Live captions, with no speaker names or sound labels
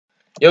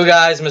Yo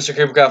guys, Mr.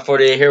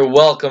 Creepercraft48 here.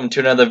 Welcome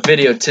to another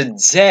video.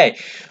 Today,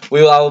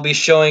 I will be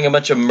showing a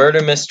bunch of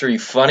murder mystery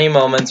funny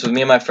moments with me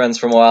and my friends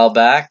from a while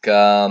back.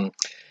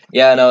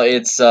 Yeah, no,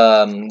 it's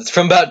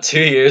from about 2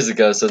 years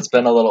ago, so it's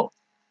been a little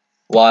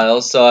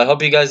while. So I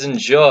hope you guys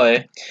enjoy.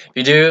 If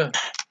you do,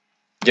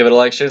 give it a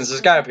like, share, and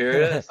subscribe. Here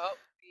it is. Oh,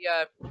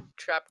 the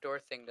trapdoor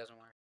thing doesn't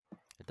work.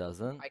 It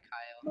doesn't? Hi,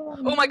 Kyle.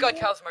 Oh my god,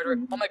 Kyle's murderer.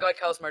 Oh my god,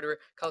 Kyle's murderer.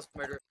 Kyle's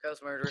murderer.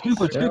 Kyle's murderer.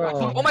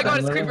 Oh my god,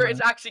 it's Creeper.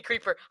 It's actually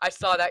Creeper. I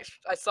saw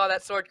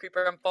that sword,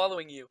 Creeper. I'm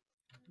following you.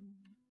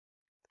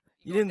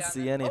 You didn't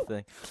see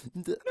anything.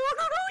 No,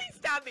 he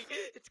stabbed me.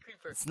 It's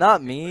Creeper. It's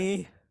not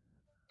me.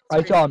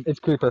 I saw him. It's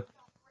Creeper.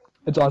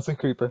 It's honestly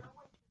Creeper.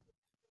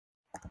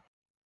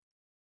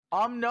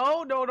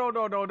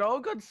 No,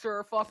 good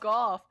sir, fuck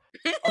off.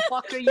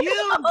 Fuck are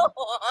you?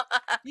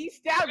 He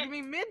stabbed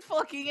me mid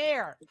fucking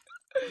air.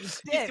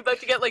 He's about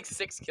to get like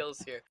 6 kills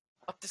here.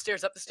 Up the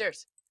stairs, up the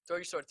stairs. Throw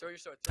your sword,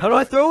 How do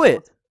I throw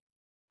it?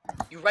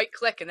 You right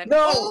click and then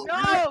No,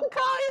 Kyle!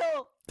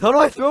 How do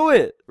I throw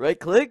it? Right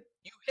click?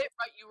 you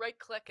right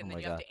click and Oh then my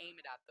you have God. to aim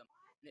it at them.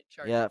 And it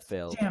charges. Yeah, it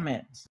failed. Damn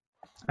it.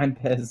 I'm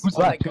pissed. Who's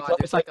Oh my that? god,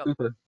 there's like a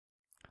Creeper.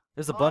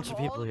 There's a bunch of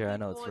people here. I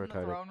know it's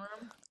retarded.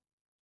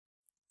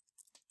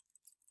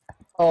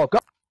 Oh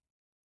god.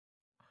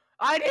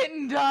 I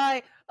didn't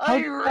die.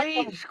 I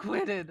rage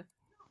quitted.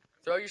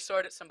 throw your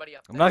sword at somebody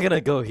up I'm there. not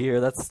gonna go here.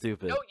 That's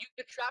stupid. No,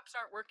 the traps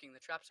aren't working. The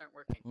traps aren't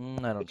working.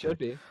 I don't It care. should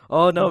be.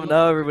 Oh no,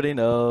 now everybody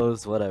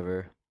knows.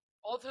 Whatever.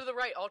 All to the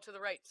right, all to the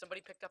right.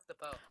 Somebody picked up the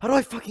bow. How do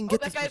I fucking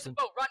get that this guy has a person?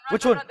 bow. Run,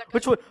 Which run, one? that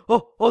Which guy-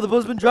 one? Oh, the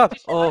bow's been dropped.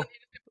 Just shot Oh, the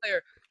innocent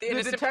player. The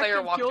innocent player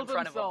detective walked in killed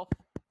front of him. himself.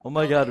 oh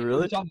my God,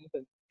 really?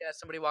 Yeah,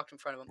 somebody walked in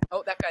front of him.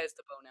 Oh, that guy has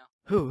the bow now.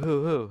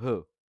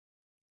 Who?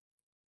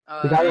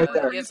 The guy right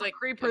there. He has like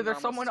Creeper, good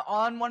there's normal someone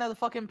on one of the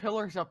fucking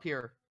pillars up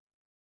here.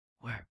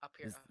 Where? up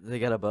here. They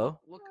got a bow?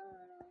 Look,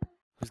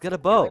 Who's got a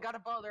they bow? got a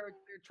bow. They're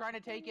trying to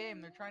take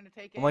aim. They're trying to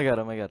take Oh aim.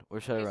 my God. Where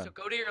should I Okay, run? so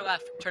go to your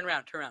left. Turn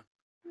around.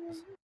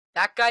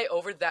 That guy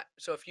over that.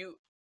 So if you,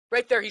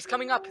 right there, he's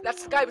coming up.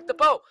 That's the guy with the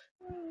bow.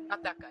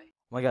 Not that guy.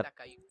 Oh my God. That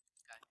guy.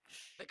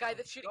 The guy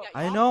that's shooting at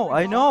you.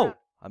 I know.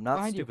 I'm not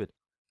Behind you. stupid.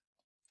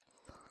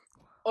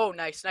 Oh,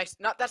 nice. That's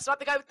not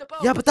the guy with the bow.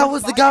 Yeah, but that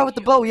was the guy with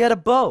the bow. He had a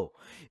bow.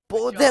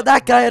 But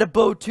that guy had a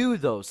bow too,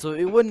 though. So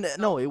it wouldn't.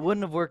 No, it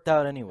wouldn't have worked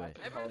out anyway.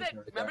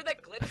 Remember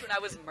that glitch when I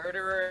was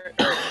murderer,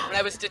 when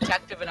I was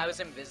detective and I was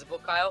invisible,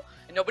 Kyle,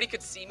 and nobody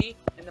could see me,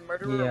 and the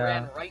murderer Yeah.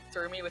 ran right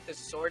through me with his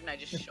sword, and I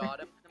just shot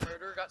him. The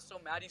murderer got so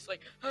mad, he's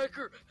like,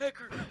 hacker.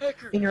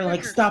 And you're like,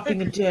 hacker, stop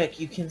being a hacker." dick,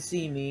 you can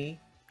see me.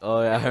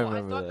 Oh yeah, I No,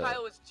 remember I thought that.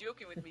 Kyle was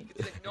joking with me,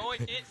 because he's like, no, I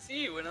can't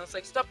see you, and I was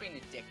like, stop being a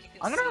dick. You can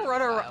I'm see gonna me, run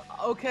Kyle." around.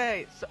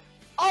 Okay, so.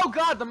 Oh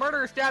god, the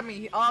murderer stabbed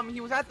me.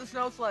 He was at the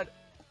snow sled.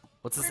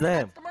 What's his Creeper,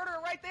 name? that's the murderer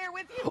right there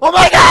with you. Oh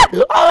my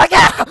God! Oh my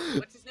God!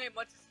 What's his name?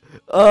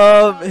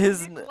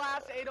 His.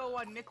 Nicholas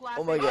 801. Nicholas.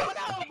 Oh my 801. God.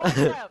 Oh, no,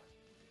 Minecraft.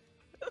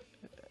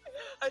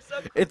 I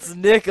saw It's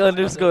Nick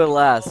underscore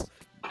last.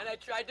 and I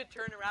tried to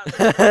turn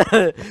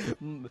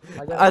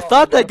around. I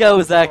thought that guy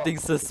was acting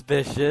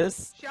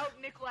suspicious. Shout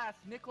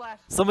Nicholas.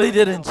 Somebody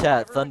did in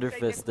chat, Everyone say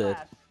Thunderfist did.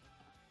 Nicholas.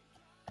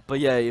 But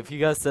yeah, if you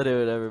guys said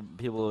it,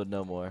 people would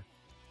know more.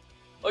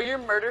 Oh, your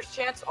murder's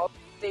chance all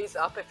stays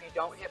up if you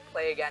don't hit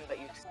play again, but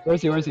you.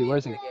 Where's he? the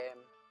game.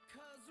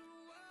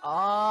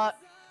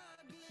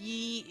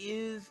 He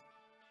is.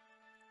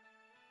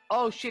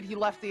 Oh shit! He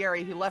left the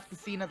area. He left the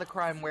scene of the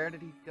crime. Where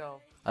did he go?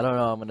 I don't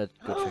know. I'm gonna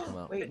go check him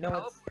out. Wait,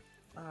 no, it's...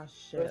 Oh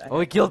shit. Oh,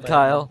 he killed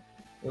Kyle.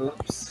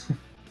 Oops.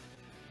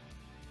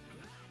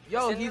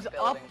 Yo, He's in he's the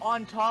up building.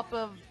 on top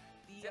of.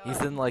 The,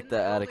 He's in, like, the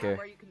building attic area.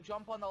 Where you can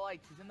jump on the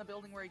lights. He's in the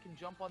building where you can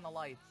jump on the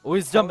lights. Oh,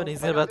 he's jumping.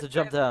 He's about to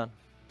jump down.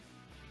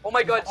 Oh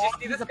my god, did you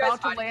see He's this guy's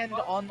about to hiding land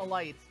spot? on the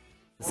lights.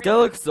 This guy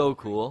looks so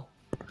cool.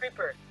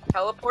 Creeper.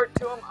 Teleport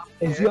to him. Up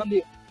Is he there. on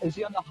the? Is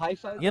he on the high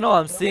side? You know,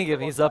 I'm seeing him.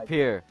 He's up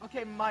here.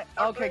 Okay, no.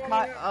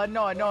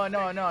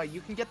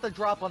 You can get the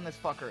drop on this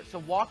fucker. So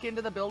walk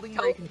into the building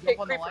where you can Hey,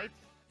 jump on the Creeper. lights.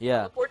 Yeah.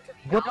 Teleport to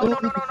the What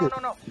No, the-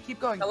 no. Keep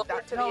going.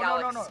 Teleport to the no.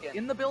 Alex skin.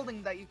 In the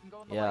building that you can go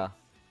on the Yeah. lights.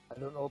 I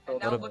don't know. And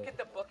now What look at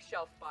the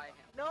bookshelf by him.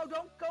 No,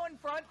 don't go in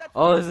front. That's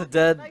Oh, where there's a the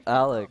dead sniper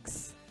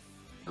Alex.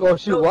 Go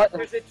shoot No, what?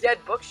 There's a dead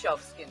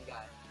bookshelf skin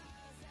guy.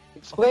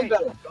 Explain comes.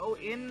 Okay, better. go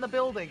in the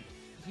building.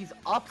 He's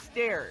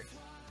upstairs.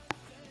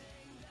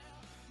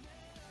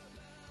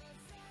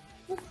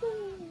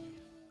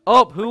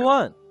 Oh, who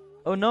won?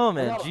 Oh no,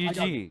 man. I got-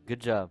 GG. Good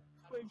job.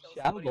 Blame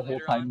Shadow the whole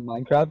time in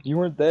Minecraft. You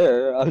weren't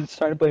there. I was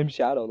trying to blame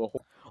Shadow the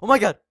whole. Oh my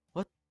God.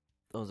 What?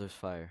 Oh, there's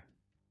fire.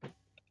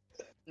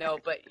 No,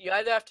 but you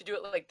either have to do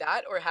it like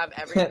that or have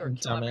everything or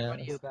kill Dumbass.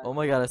 everybody else. Oh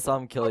my God, I saw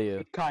him kill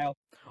you. Kyle.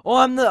 Oh,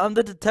 I'm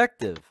the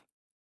detective.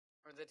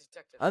 Or the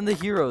detective. I'm the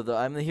hero though.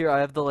 I'm the hero. I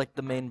have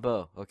the main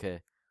bow.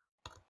 Okay.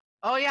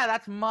 Oh yeah,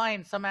 that's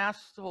mine. Some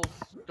asshole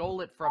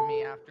stole it from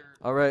me after.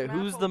 All right. some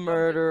Who's asshole the jumped in front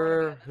of me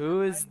murderer? and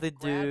Who I is the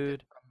grabbed it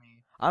dude? from me.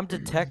 I'm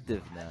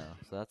detective now,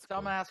 so that's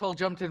Some cool. asshole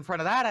jumped in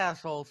front of that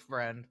asshole's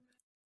friend.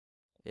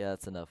 Yeah,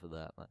 that's enough of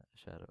that,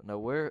 Shadow.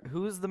 No,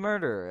 who's the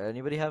murderer?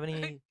 Anybody have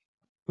any?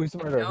 Who's the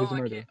murderer? No, Who's the I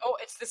murderer? can't. Oh,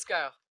 it's this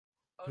guy.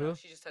 Oh no, Who?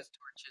 she just has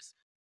torches.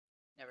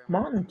 Never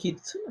Come mind. on,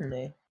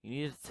 Kitsune. You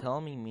need to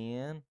tell me,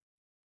 man.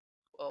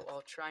 Well,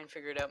 I'll try and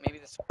figure it out. Maybe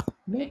this.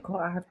 Miko,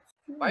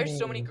 Why are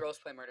so many girls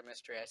play Murder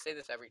Mystery? I say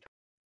this every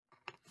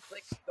time.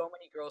 Like so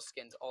many girl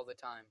skins all the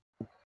time.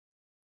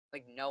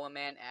 Like Noah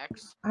Man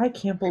X, I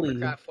can't believe.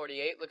 Creepercraft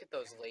 48. Look at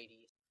those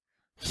ladies.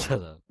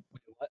 Shut up.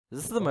 What?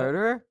 Is this the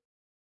murderer?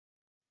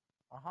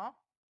 Uh-huh.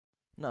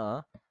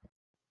 No.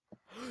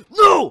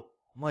 No! Oh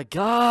my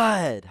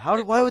god!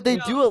 Why would they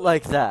do it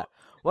like that?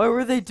 Why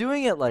were they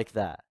doing it like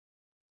that?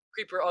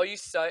 Creeper, all you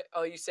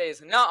say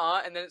is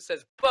 "nah," and then it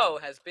says "bow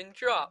has been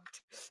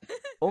dropped."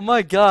 Oh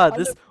my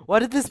god, why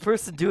did this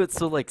person do it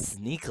so like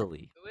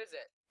sneakily? Who is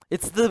it?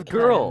 It's the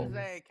girl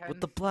Ken's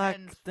with the black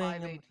Ken's thing.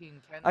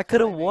 518, Ken's I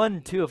could have won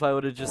 518. too if I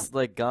would have just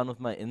like gone with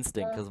my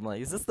instinct because I'm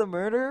like, is this the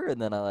murderer?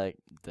 And then I like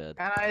dead.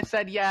 And I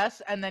said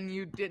yes, and then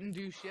you didn't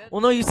do shit.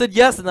 Well, no, you said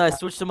yes, and then I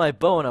switched to my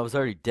bow and I was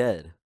already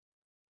dead.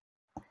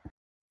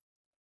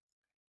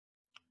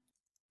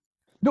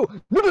 No,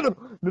 no, no, no,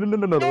 no, no,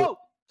 no, no, no.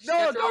 She's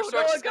gonna No, throw her no,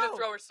 sword. no, She's gonna no.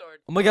 throw her sword.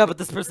 Oh my god, but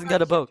this person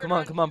got a bow. Turn Come on,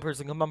 around. come on,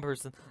 person, come on,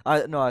 person.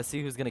 I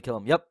see who's gonna kill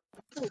him. Yep.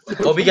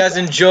 Hope you guys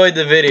enjoyed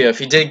the video.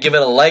 If you did, give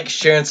it a like,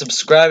 share, and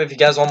subscribe. If you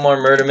guys want more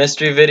murder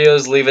mystery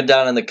videos, leave it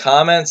down in the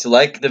comments.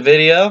 Like the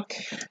video.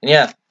 And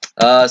yeah,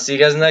 see you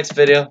guys in the next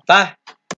video. Bye!